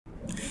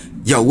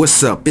Yo,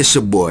 what's up? It's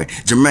your boy,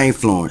 Jermaine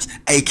Florence,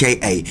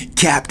 aka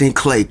Captain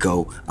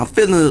ClayCo. I'm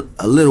feeling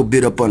a little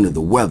bit up under the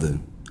weather,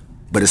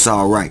 but it's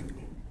alright.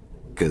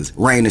 Cause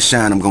rain or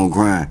shine, I'm gonna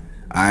grind.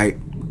 Alright?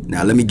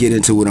 Now let me get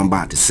into what I'm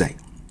about to say.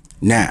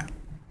 Now,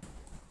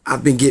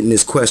 I've been getting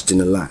this question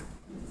a lot.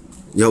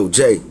 Yo,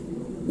 Jay,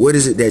 what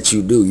is it that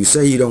you do? You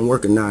say you don't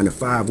work a 9 to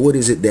 5. What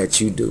is it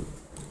that you do?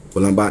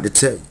 Well, I'm about to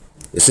tell you.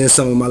 It's in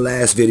some of my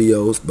last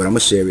videos, but I'm gonna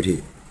share it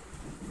here.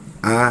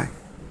 I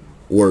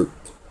work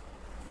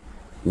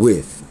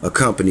with a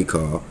company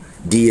called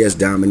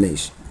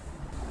Domination.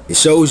 It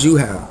shows you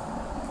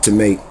how to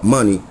make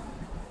money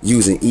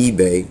using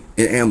eBay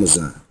and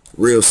Amazon.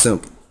 Real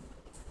simple.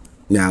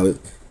 Now,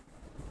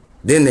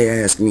 then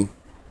they ask me,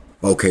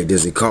 okay,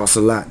 does it cost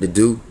a lot to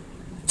do?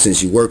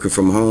 Since you're working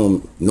from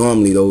home,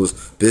 normally those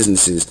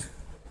businesses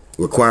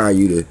require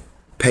you to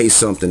pay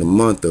something a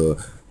month or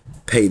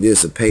pay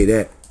this or pay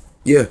that.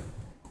 Yeah.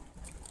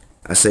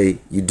 I say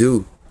you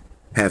do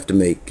have to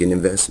make an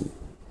investment.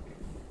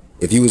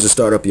 If you was to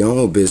start up your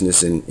own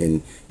business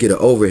and get an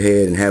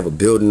overhead and have a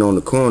building on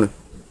the corner,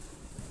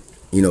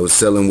 you know,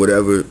 selling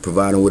whatever,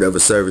 providing whatever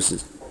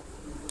services,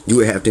 you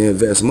would have to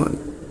invest money.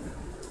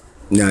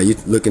 Now you're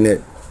looking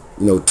at,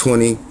 you know,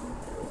 20,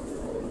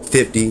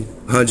 50,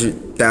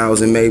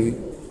 100,000 maybe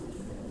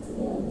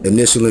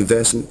initial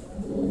investment.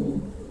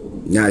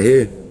 Not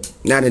here,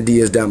 not in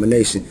DS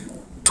Domination.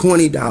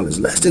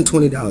 $20, less than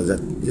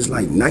 $20. It's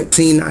like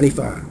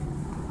 $19.95.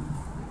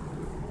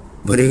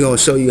 But they're going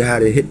to show you how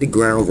to hit the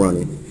ground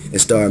running and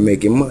start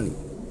making money.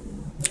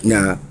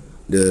 Now,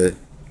 the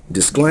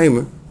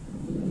disclaimer,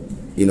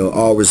 you know,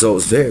 all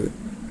results vary.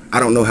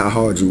 I don't know how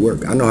hard you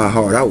work. I know how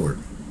hard I work.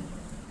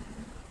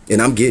 And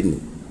I'm getting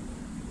it.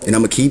 And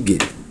I'm going to keep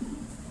getting it.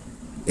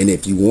 And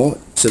if you want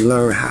to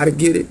learn how to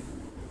get it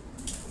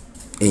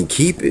and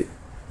keep it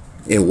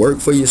and work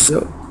for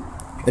yourself,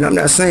 and I'm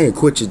not saying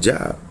quit your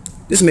job.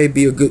 This may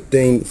be a good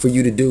thing for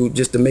you to do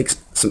just to make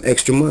some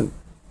extra money.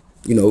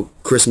 You know,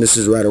 Christmas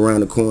is right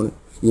around the corner.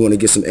 You want to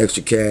get some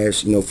extra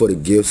cash, you know, for the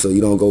gift so you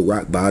don't go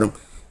rock bottom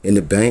in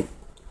the bank.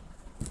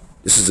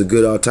 This is a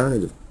good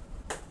alternative.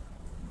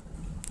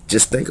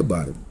 Just think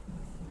about it.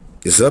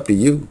 It's up to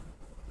you.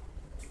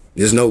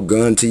 There's no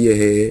gun to your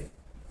head.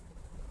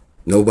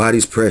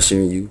 Nobody's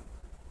pressuring you.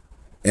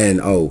 And,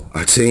 oh,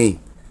 our team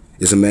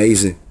is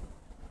amazing.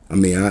 I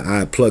mean,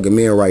 I plug them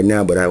in right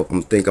now, but I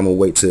think I'm going to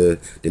wait till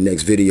the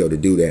next video to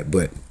do that.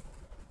 But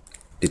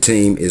the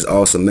team is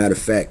awesome. Matter of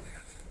fact,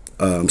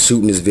 I'm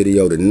shooting this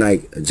video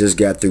tonight. I just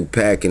got through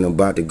packing. I'm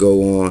about to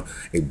go on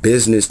a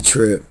business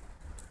trip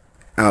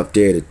out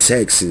there to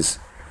Texas.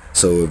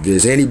 So if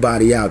there's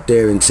anybody out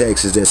there in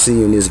Texas that's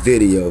seeing this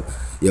video,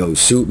 yo,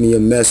 shoot me a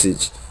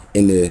message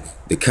in the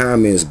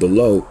comments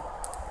below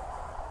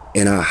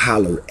and I'll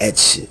holler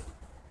at you.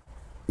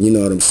 You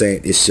know what I'm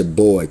saying? It's your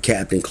boy,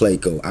 Captain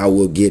ClayCo. I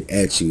will get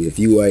at you. If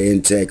you are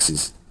in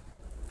Texas,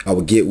 I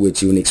will get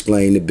with you and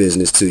explain the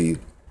business to you.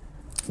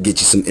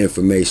 Get you some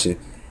information.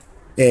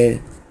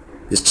 And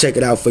just check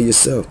it out for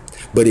yourself.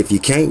 But if you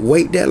can't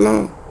wait that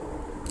long,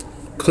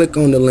 click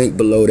on the link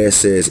below that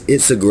says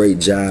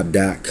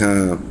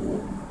itsagreatjob.com.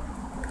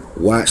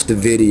 Watch the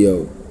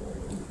video.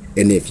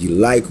 And if you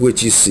like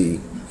what you see,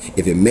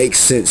 if it makes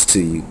sense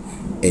to you,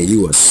 and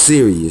you are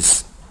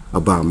serious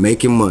about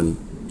making money,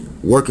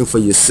 working for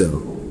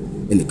yourself,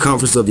 in the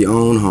comforts of your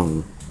own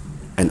home,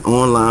 an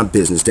online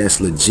business that's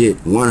legit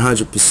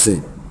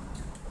 100%,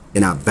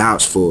 and I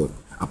vouch for it.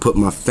 I put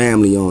my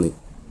family on it.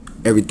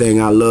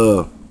 Everything I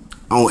love.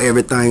 On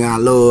everything I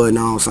love, you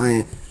know what I'm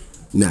saying?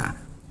 Nah,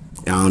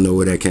 I don't know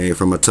where that came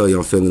from. I told you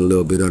I'm feeling a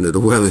little bit under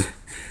the weather.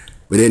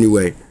 But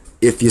anyway,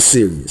 if you're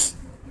serious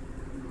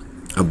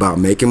about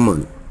making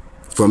money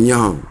from your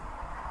home,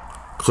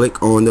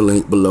 click on the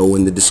link below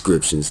in the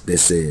descriptions that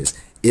says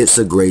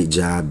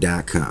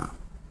itsagreatjob.com.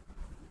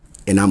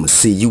 And I'm going to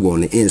see you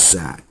on the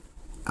inside.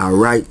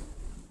 Alright?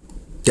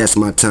 That's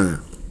my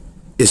time.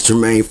 It's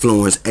Jermaine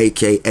Florence,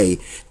 aka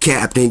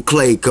Captain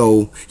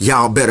ClayCo.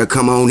 Y'all better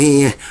come on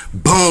in.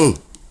 Boom!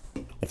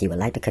 If you would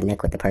like to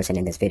connect with the person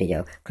in this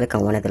video, click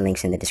on one of the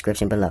links in the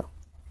description below.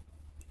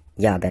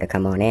 Y'all better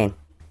come on in.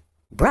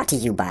 Brought to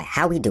you by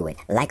How We Do It,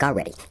 like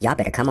already. Y'all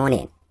better come on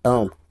in.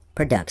 Boom.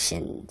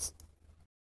 Productions.